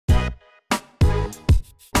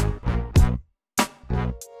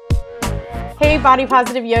Hey Body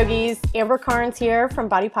Positive Yogis, Amber Carnes here from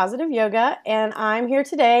Body Positive Yoga, and I'm here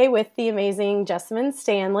today with the amazing Jessamyn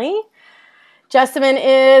Stanley. Jessamyn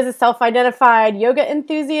is a self-identified yoga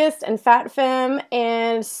enthusiast and fat femme,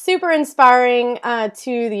 and super inspiring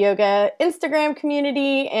to the yoga Instagram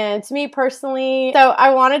community and to me personally. So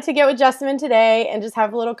I wanted to get with Jessamyn today and just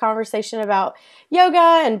have a little conversation about yoga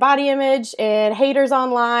and body image and haters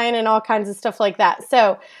online and all kinds of stuff like that.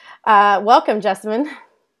 So welcome, Jessamyn.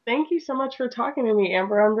 Thank you so much for talking to me,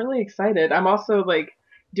 Amber. I'm really excited. I'm also like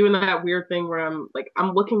doing that weird thing where I'm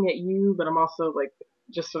looking at you, but I'm also like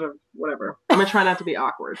just sort of whatever. I'm gonna try not to be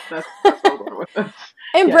awkward. That's what I'm going with this.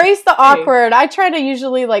 Embrace Yes. the Hey. awkward. I try to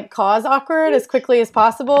usually like cause awkward as quickly as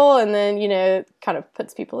possible, and then kind of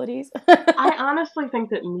puts people at ease. I honestly think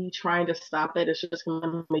that me trying to stop it is just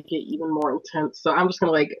gonna make it even more intense. So I'm just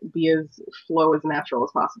gonna like be as flow as natural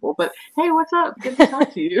as possible. But hey, what's up? Good to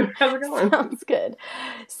talk to you. How's it going? Sounds good.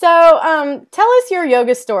 So tell us your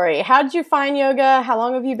yoga story. How did you find yoga? How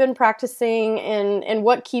long have you been practicing, and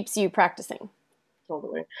what keeps you practicing?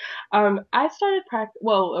 Totally. I started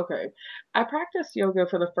I practiced yoga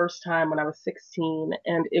for the first time when I was 16,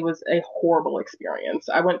 and it was a horrible experience.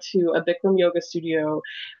 I went to a Bikram yoga studio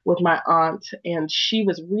with my aunt, and she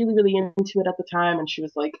was really, really into it at the time, and she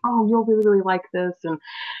was like, "Oh, you'll really, really like this,"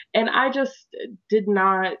 and I just did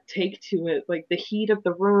not take to it, like the heat of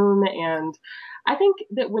the room, and I think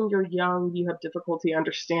that when you're young, you have difficulty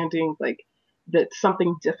understanding like that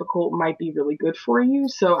something difficult might be really good for you.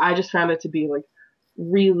 So I just found it to be like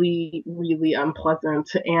really, really unpleasant.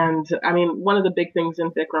 And I mean, one of the big things in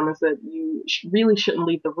Bikram is that you really shouldn't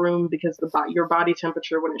leave the room because your body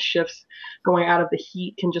temperature when it shifts going out of the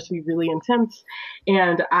heat can just be really intense.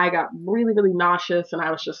 And I got really, really nauseous, and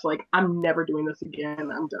I was just like, I'm never doing this again.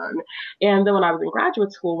 I'm done. And then when I was in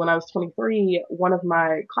graduate school, when I was 23, one of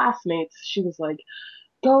my classmates, she was like,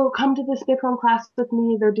 go come to this Bikram class with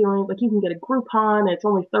me. They're doing like you can get a Groupon. It's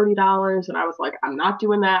only $30, and I was like, I'm not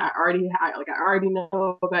doing that. I already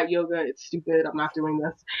know about yoga. It's stupid. I'm not doing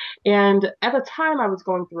this. And at the time, I was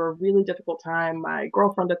going through a really difficult time. My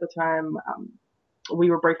girlfriend at the time.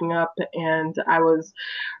 We were breaking up, and I was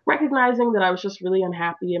recognizing that I was just really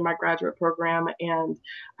unhappy in my graduate program, and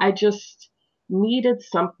I just needed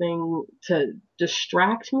something to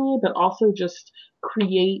distract me, but also just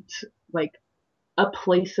create like a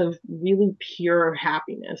place of really pure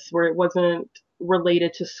happiness where it wasn't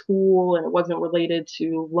related to school and it wasn't related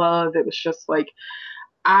to love. It was just like,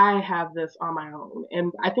 I have this on my own.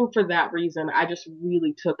 And I think for that reason, I just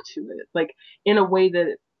really took to it, like in a way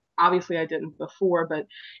that obviously I didn't before, but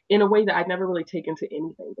in a way that I'd never really taken to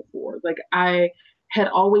anything before. Like I had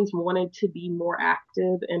always wanted to be more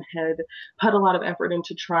active and had put a lot of effort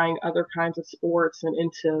into trying other kinds of sports and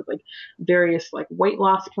into like various like weight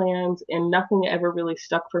loss plans, and nothing ever really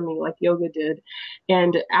stuck for me like yoga did.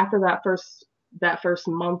 And after that first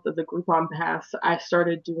month of the Groupon pass, I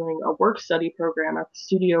started doing a work study program at the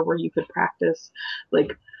studio where you could practice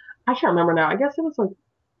like I can't remember now. I guess it was like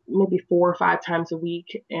maybe 4 or 5 times a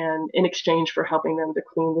week, and in exchange for helping them to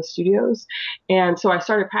clean the studios. And so I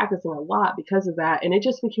started practicing a lot because of that, and it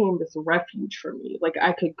just became this refuge for me. Like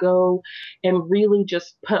I could go and really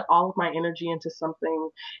just put all of my energy into something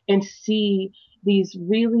and see these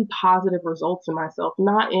really positive results in myself,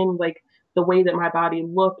 not in like the way that my body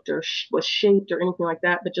looked or was shaped or anything like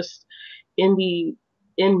that, but just in the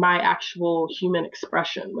in my actual human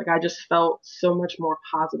expression. Like I just felt so much more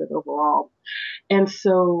positive overall. And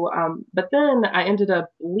so, but then I ended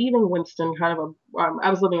up leaving Winston I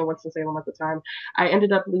was living in Winston-Salem at the time. I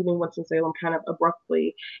ended up leaving Winston-Salem kind of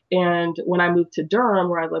abruptly. And when I moved to Durham,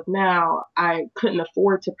 where I live now, I couldn't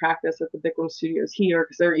afford to practice at the Bikram studios here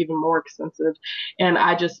because they're even more expensive. And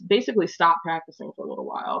I just basically stopped practicing for a little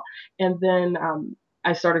while. And then,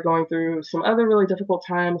 I started going through some other really difficult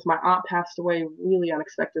times. My aunt passed away really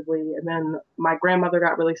unexpectedly, and then my grandmother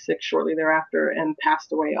got really sick shortly thereafter and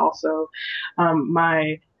passed away also.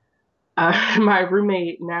 My my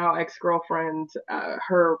roommate, now ex-girlfriend,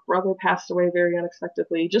 her brother passed away very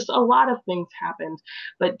unexpectedly. Just a lot of things happened,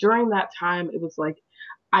 but during that time, it was like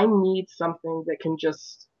I need something that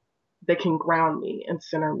can ground me and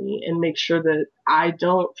center me and make sure that I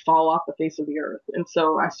don't fall off the face of the earth. And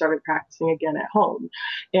so I started practicing again at home.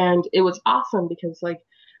 And it was awesome because like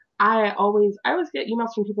I always get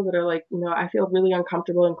emails from people that are like, I feel really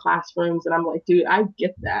uncomfortable in classrooms, and I'm like, dude, I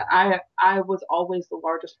get that. I was always the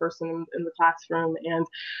largest person in the classroom,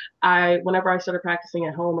 and whenever I started practicing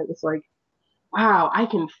at home, it was like wow, I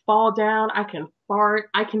can fall down, I can fart,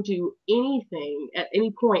 I can do anything at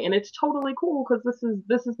any point, and it's totally cool because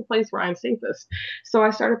this is the place where I'm safest. So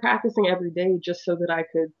I started practicing every day just so that I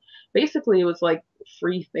could. Basically, it was like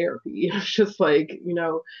free therapy. It was just like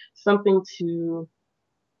something to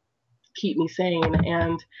keep me sane,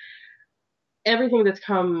 and everything that's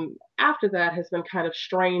come after that has been kind of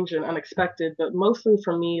strange and unexpected. But mostly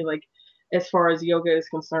for me, like as far as yoga is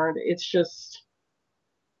concerned,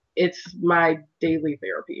 it's my daily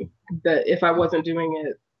therapy. That if I wasn't doing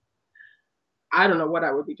it, I don't know what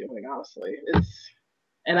I would be doing, honestly.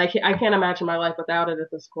 And I can't imagine my life without it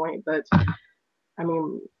at this point. But I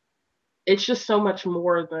mean, it's just so much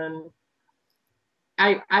more than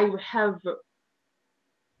I have.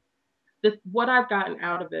 What I've gotten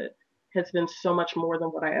out of it has been so much more than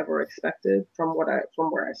what I ever expected from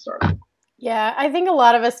where I started. Yeah, I think a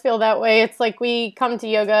lot of us feel that way. It's like we come to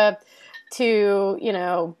yoga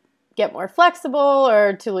to, get more flexible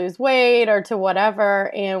or to lose weight or to whatever,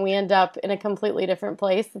 and we end up in a completely different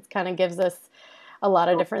place. It kind of gives us a lot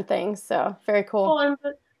of different things. So, very cool. Well, and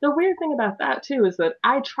the weird thing about that too is that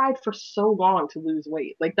I tried for so long to lose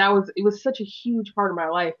weight. Like it was such a huge part of my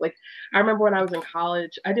life. Like I remember when I was in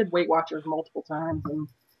college, I did Weight Watchers multiple times, and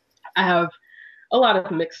I have a lot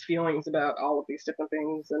of mixed feelings about all of these different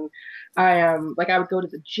things. And I am like I would go to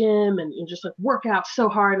the gym and just like work out so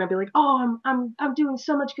hard, and I'd be like, oh, I'm doing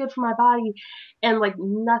so much good for my body, and like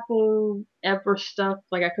nothing ever stuck.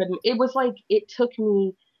 Like I couldn't. It was like it took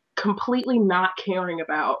me completely not caring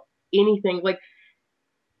about anything. Like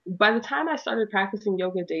by the time I started practicing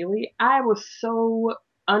yoga daily, I was so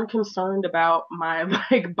unconcerned about my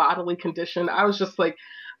like bodily condition. I was just like,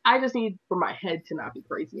 I just need for my head to not be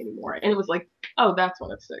crazy anymore. And it was like, oh, that's when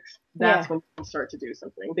it sticks. That's Yeah. when you can start to do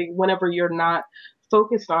something. Whenever you're not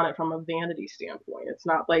focused on it from a vanity standpoint, it's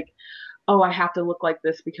not like, oh, I have to look like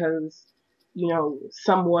this because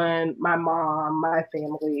someone, my mom, my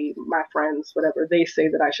family, my friends, whatever, they say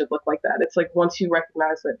that I should look like that. It's like once you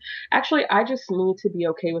recognize that actually I just need to be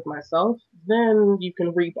okay with myself, then you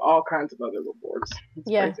can reap all kinds of other rewards. It's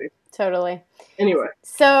Yeah, crazy. totally. Anyway,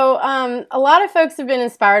 So, a lot of folks have been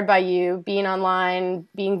inspired by you being online,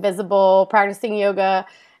 being visible, practicing yoga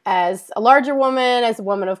as a larger woman, as a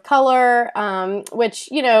woman of color, which,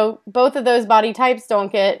 both of those body types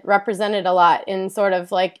don't get represented a lot in sort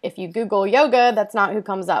of like if you Google yoga, that's not who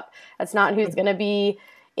comes up. That's not who's going to be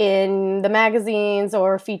in the magazines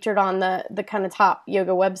or featured on the kind of top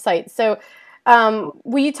yoga websites. So,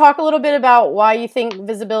 will you talk a little bit about why you think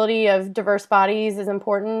visibility of diverse bodies is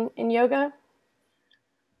important in yoga?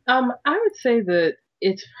 I would say that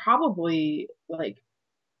it's probably like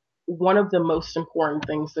one of the most important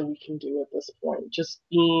things that we can do at this point. Just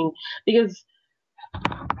being because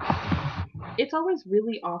it's always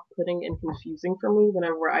really off-putting and confusing for me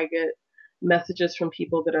whenever I get messages from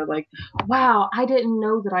people that are like, "Wow, I didn't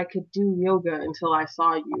know that I could do yoga until I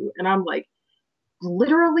saw you." And I'm like,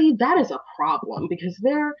 literally that is a problem because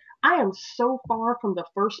I am so far from the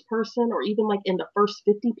first person or even like in the first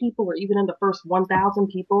 50 people or even in the first 1,000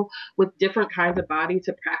 people with different kinds of body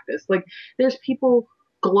to practice. Like there's people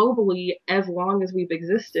globally as long as we've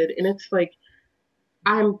existed, and it's like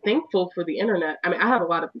I'm thankful for the internet. I mean, I have a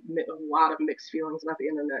lot of mixed feelings about the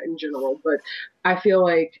internet in general, but I feel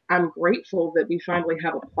like I'm grateful that we finally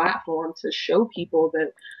have a platform to show people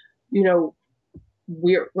that you know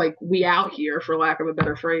we're like we out here, for lack of a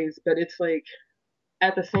better phrase. But it's like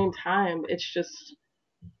at the same time, it's just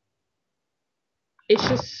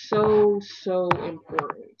so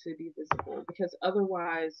important to be visible because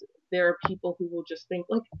otherwise there are people who will just think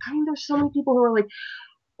like there's so many people who are like,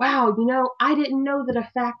 wow, I didn't know that a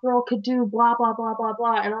fat girl could do blah blah blah blah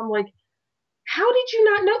blah, and I'm like, how did you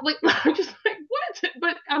not know? Like, I'm just like, what?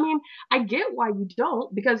 But I mean, I get why you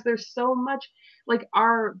don't because there's so much, like,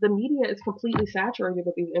 the media is completely saturated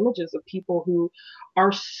with these images of people who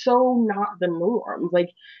are so not the norm. Like,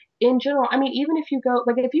 in general, I mean, even if you go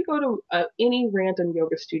to any random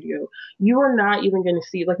yoga studio, you are not even going to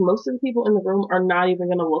see, like, most of the people in the room are not even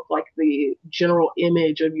going to look like the general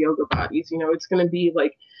image of yoga bodies. It's going to be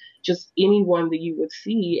like, just anyone that you would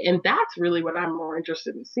see. And that's really what I'm more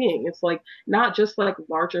interested in seeing. It's like not just like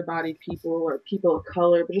larger bodied people or people of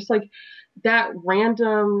color, but just like that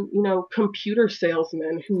random, computer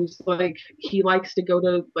salesman who's like, he likes to go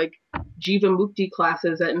to like Jiva Mukti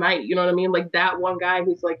classes at night. You know what I mean? Like that one guy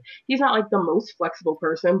who's like, he's not like the most flexible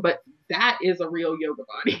person, but that is a real yoga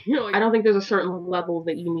body. Like, I don't think there's a certain level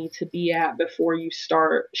that you need to be at before you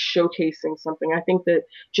start showcasing something. I think that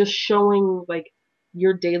just showing like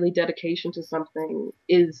your daily dedication to something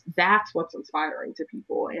that's what's inspiring to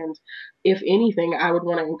people. And if anything, I would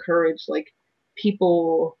want to encourage like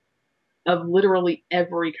people of literally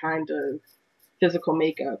every kind of physical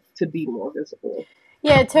makeup to be more visible.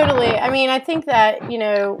 Yeah, totally. I mean, I think that,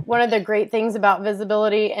 one of the great things about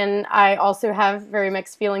visibility, and I also have very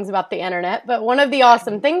mixed feelings about the internet, but one of the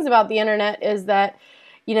awesome things about the internet is that,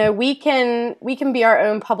 we can be our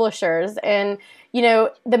own publishers, and,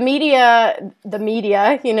 the media,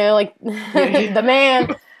 like the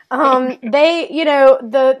man, they,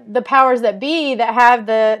 the powers that be that have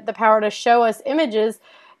the power to show us images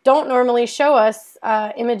don't normally show us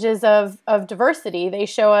images of diversity. They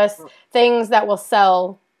show us things that will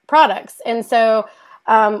sell products. And so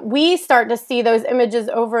we start to see those images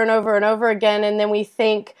over and over and over again, and then we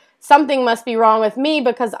think something must be wrong with me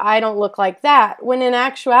because I don't look like that. When in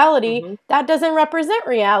actuality, that doesn't represent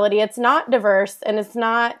reality. It's not diverse, and it's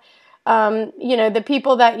not, the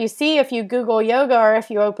people that you see if you Google yoga or if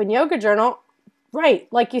you open Yoga Journal. Right.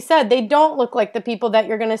 Like you said, they don't look like the people that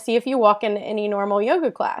you're going to see if you walk into any normal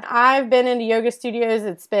yoga class. I've been into yoga studios.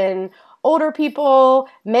 It's been older people,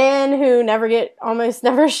 men who almost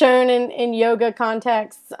never shown in yoga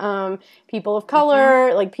contexts, people of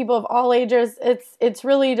color, like people of all ages. It's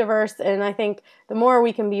really diverse. And I think the more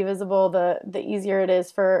we can be visible, the easier it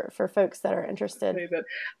is for folks that are interested.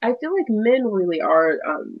 I feel like men really are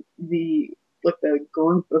the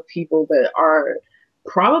group of people that are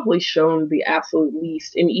probably shown the absolute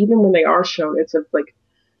least, and even when they are shown, it's of like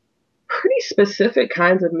pretty specific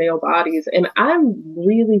kinds of male bodies. And I'm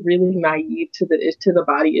really, really naive to the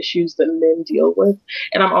body issues that men deal with,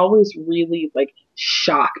 and I'm always really like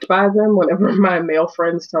shocked by them whenever my male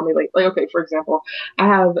friends tell me like okay, for example, I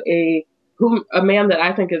have a man that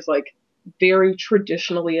I think is like very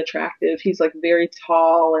traditionally attractive. He's like very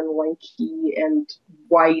tall and lanky and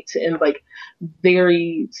white and like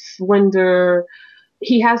very slender.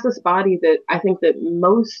 He has this body that I think that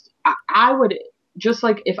I would, just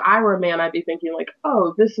like if I were a man, I'd be thinking like,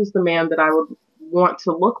 oh, this is the man that I would want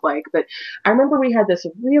to look like. But I remember we had this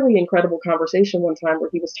really incredible conversation one time where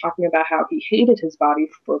he was talking about how he hated his body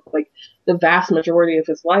for like the vast majority of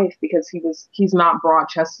his life because he's not broad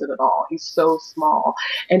chested at all. He's so small.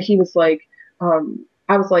 And he was like,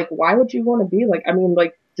 I was like, why would you want to be like, I mean,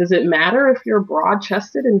 like, does it matter if you're broad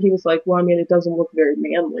chested? And he was like, well, I mean, it doesn't look very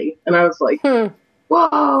manly. And I was like,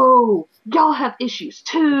 whoa, y'all have issues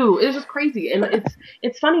too. It's just crazy. And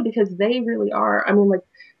it's funny because they really are. I mean, like,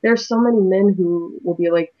 there's so many men who will be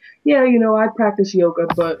like, yeah, I practice yoga,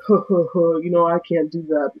 but I can't do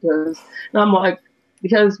that because, and I'm like,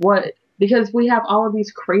 because what? Because we have all of these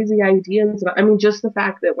crazy ideas. I mean, just the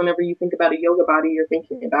fact that whenever you think about a yoga body, you're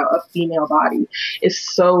thinking about a female body is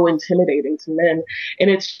so intimidating to men. And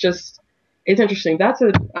it's interesting. That's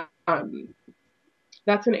an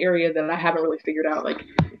area that I haven't really figured out, like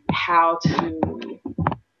how to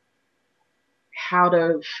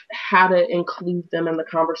include them in the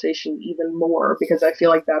conversation even more, because I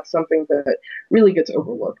feel like that's something that really gets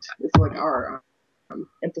overlooked. It's like our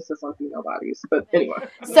emphasis on female bodies. But anyway.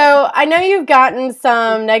 So I know you've gotten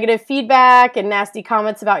some negative feedback and nasty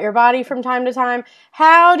comments about your body from time to time.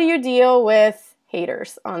 How do you deal with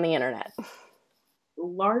haters on the internet?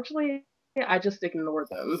 Largely, I just ignore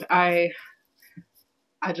them. I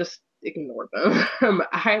just ignore them.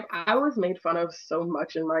 I was made fun of so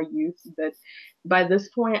much in my youth that by this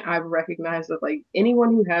point I've recognized that like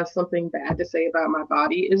anyone who has something bad to say about my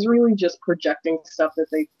body is really just projecting stuff that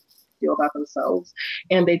they feel about themselves,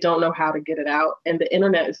 and they don't know how to get it out. And the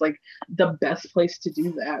internet is like the best place to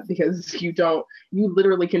do that, because you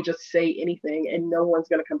literally can just say anything and no one's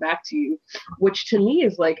going to come back to you, which to me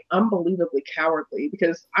is like unbelievably cowardly,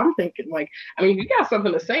 because I'm thinking like, I mean, you got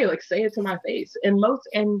something to say, like say it to my face. And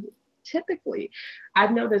typically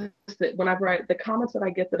I've noticed that whenever the comments that I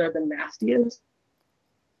get that are the nastiest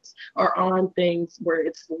are on things where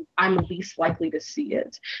I'm least likely to see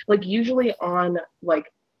it. Like usually on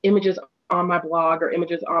like images on my blog or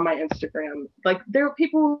images on my Instagram. Like there are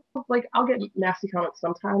people, like I'll get nasty comments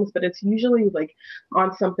sometimes, but it's usually like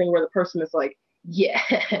on something where the person is like, yeah,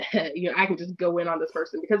 I can just go in on this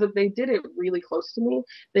person, because if they did it really close to me,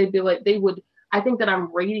 they'd be like, I think that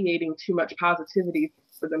I'm radiating too much positivity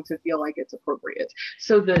for them to feel like it's appropriate.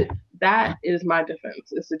 So that is my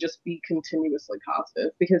defense, is to just be continuously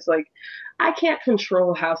positive, because like I can't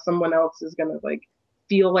control how someone else is gonna like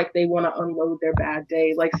feel like they want to unload their bad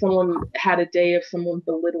day. Like someone had a day of someone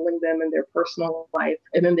belittling them in their personal life,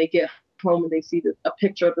 and then they get home and they see a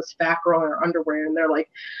picture of this fat girl in her underwear, and they're like,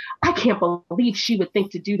 I can't believe she would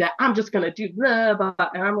think to do that. I'm just gonna do blah, blah.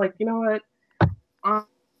 And I'm like, you know what?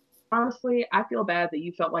 Honestly, I feel bad that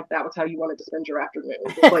you felt like that was how you wanted to spend your afternoon.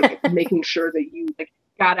 Just like making sure that you like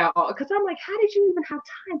got out all because I'm like, how did you even have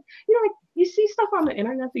time? Like you see stuff on the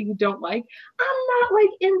internet that you don't like. I'm not like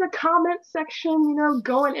in the comment section,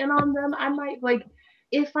 going in on them. I might like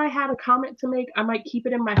if I had a comment to make, I might keep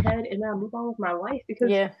it in my head and then move on with my life because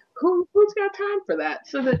Yeah. who's got time for that?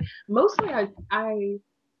 So that mostly I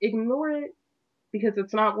ignore it because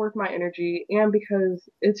it's not worth my energy and because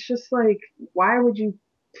it's just like why would you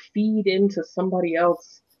feed into somebody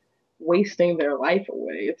else wasting their life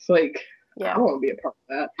away? It's like I Yeah. don't want to be a part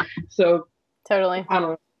of that. So Totally. I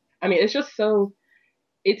don't know. I mean, it's just so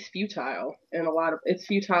it's futile and it's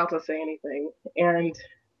futile to say anything. And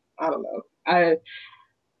I don't know.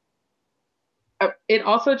 It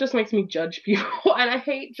also just makes me judge people, and I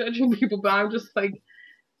hate judging people. But I'm just like,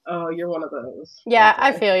 oh, you're one of those. Yeah, I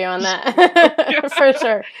Okay. feel you on that for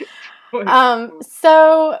sure. Like,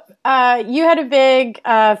 So you had a big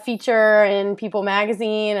feature in People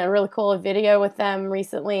magazine, a really cool video with them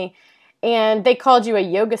recently, and they called you a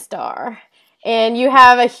yoga star. And you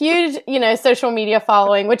have a huge, social media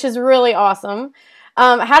following, which is really awesome.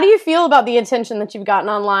 How do you feel about the attention that you've gotten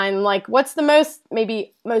online? Like, what's the most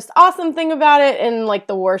awesome thing about it, and like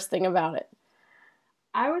the worst thing about it?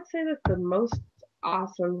 I would say that the most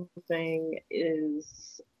awesome thing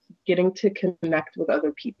is getting to connect with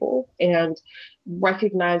other people and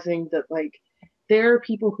recognizing that like there are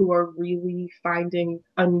people who are really finding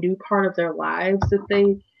a new part of their lives that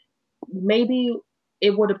they maybe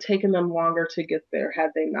it would have taken them longer to get there had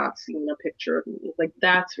they not seen a picture of me. Like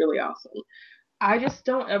that's really awesome. I just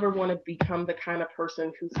don't ever want to become the kind of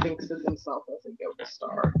person who thinks of themselves as a yoga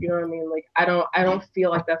star. You know what I mean? Like I don't feel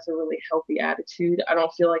like that's a really healthy attitude. I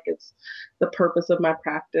don't feel like it's the purpose of my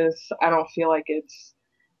practice. I don't feel like it's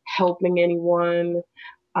helping anyone.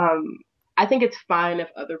 Um, I think it's fine if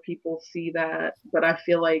other people see that, but I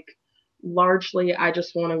feel like largely I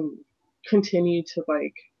just want to continue to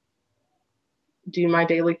like do my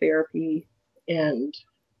daily therapy and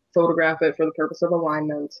photograph it for the purpose of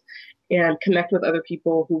alignment and connect with other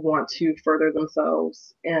people who want to further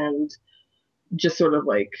themselves and just sort of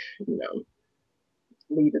like, you know,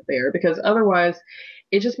 leave it there because otherwise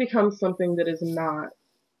it just becomes something that is not,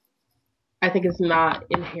 I think is not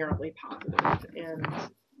inherently positive and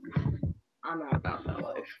I'm not about that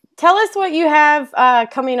life. Tell us what you have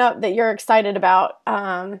coming up that you're excited about,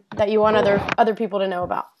 that you want other people to know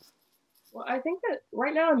about. Well, I think that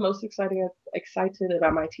right now I'm most excited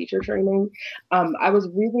about my teacher training. I was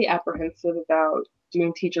really apprehensive about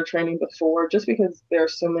doing teacher training before, just because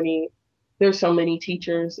there's so many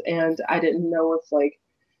teachers, and I didn't know if like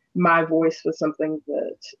my voice was something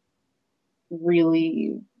that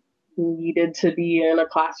really needed to be in a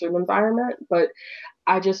classroom environment. But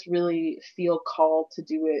I just really feel called to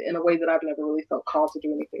do it in a way that I've never really felt called to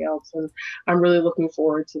do anything else. And I'm really looking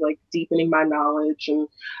forward to like deepening my knowledge and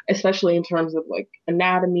especially in terms of like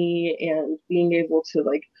anatomy and being able to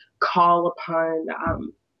like call upon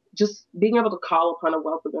just being able to call upon a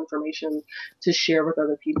wealth of information to share with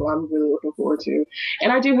other people. I'm really looking forward to.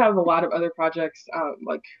 And I do have a lot of other projects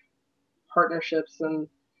like partnerships and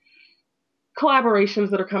collaborations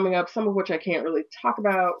that are coming up, some of which I can't really talk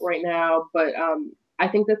about right now. But I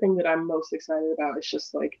think the thing that I'm most excited about is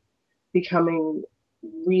just like becoming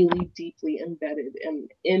really deeply embedded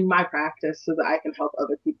in my practice so that I can help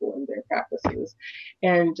other people in their practices.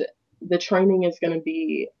 And the training is going to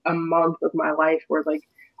be a month of my life where like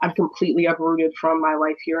I'm completely uprooted from my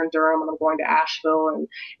life here in Durham and I'm going to Asheville and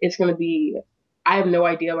it's going to be I have no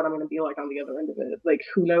idea what I'm going to be like on the other end of it. Like,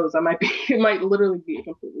 who knows? It might literally be a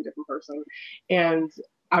completely different person. And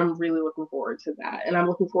I'm really looking forward to that. And I'm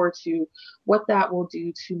looking forward to what that will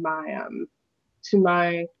do to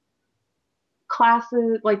my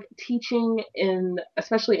classes, like teaching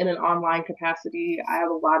especially in an online capacity. I have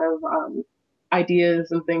a lot of ideas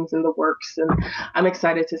and things in the works, and I'm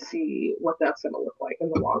excited to see what that's going to look like in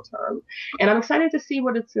the long term. And I'm excited to see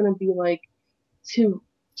what it's going to be like to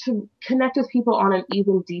connect with people on an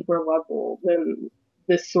even deeper level than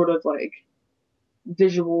this sort of like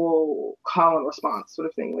visual call and response sort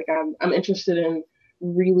of thing. Like I'm interested in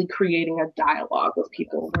really creating a dialogue with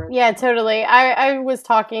people. Yeah, totally. I was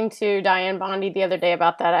talking to Diane Bondi the other day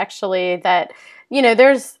about that actually, that,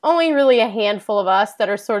 there's only really a handful of us that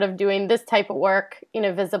are sort of doing this type of work,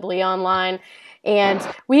 visibly online. And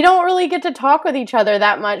we don't really get to talk with each other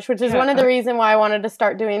that much, which is one of the reasons why I wanted to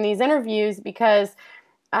start doing these interviews because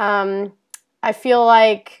I feel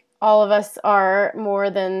like all of us are more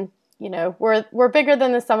than, we're bigger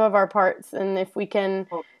than the sum of our parts. And if we can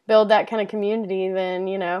build that kind of community, then,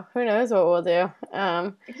 who knows what we'll do.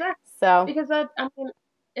 Exactly. So Because I mean,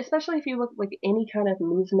 especially if you look like any kind of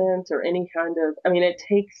movement or any kind of, I mean, it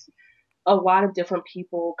takes a lot of different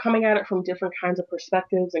people coming at it from different kinds of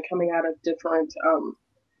perspectives and coming out of different,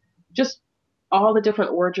 just all the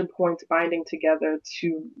different origin points binding together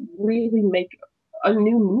to really make a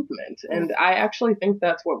new movement. And I actually think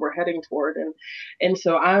that's what we're heading toward. And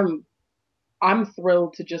so I'm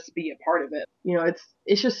thrilled to just be a part of it. You know,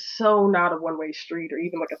 it's just so not a one-way street or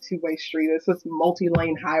even like a two-way street. It's this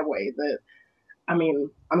multi-lane highway that, I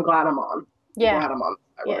mean, I'm glad I'm on. Yeah. I'm glad I'm on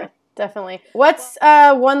the highway. Yeah, definitely. What's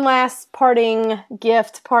one last parting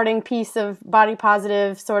gift, parting piece of body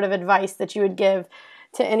positive sort of advice that you would give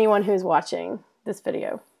to anyone who's watching this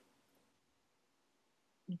video?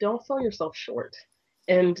 Don't sell yourself short.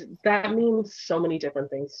 And that means so many different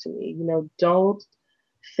things to me. You know, don't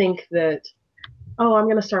think that, oh, I'm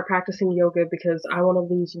going to start practicing yoga because I want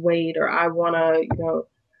to lose weight or I want to, you know,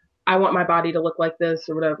 I want my body to look like this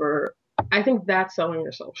or whatever. I think that's selling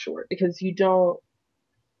yourself short because you don't,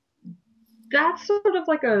 that's sort of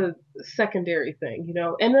like a secondary thing, you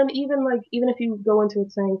know? And then even if you go into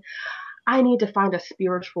it saying, I need to find a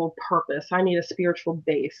spiritual purpose, I need a spiritual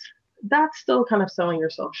base, that's still kind of selling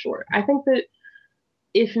yourself short. I think that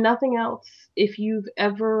if nothing else, if you've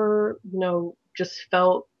ever, you know, just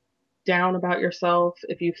felt down about yourself,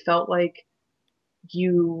 if you felt like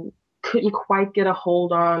you couldn't quite get a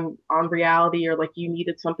hold on reality or like you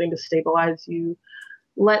needed something to stabilize you,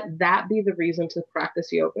 let that be the reason to practice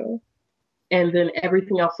yoga. And then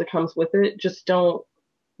everything else that comes with it, just don't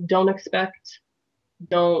expect,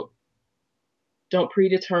 don't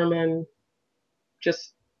predetermine,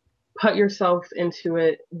 just put yourself into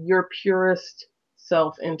it, your purest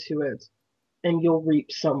self into it, and you'll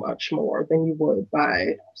reap so much more than you would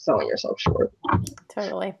by selling yourself short.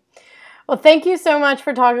 Totally. Well, thank you so much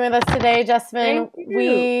for talking with us today, Jessamyn.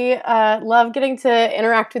 We love getting to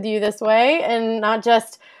interact with you this way and not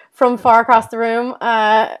just from far across the room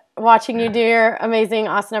watching you do your amazing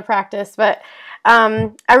asana practice. But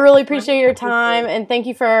I really appreciate your time and thank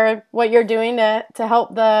you for what you're doing to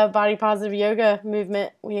help the body positive yoga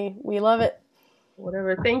movement. We love it.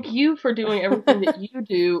 Whatever. Thank you for doing everything that you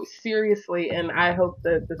do, seriously, and I hope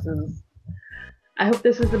this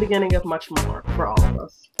is the beginning of much more for all of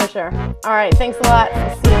us. For sure. All right. Thanks a lot.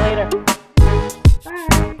 See you later.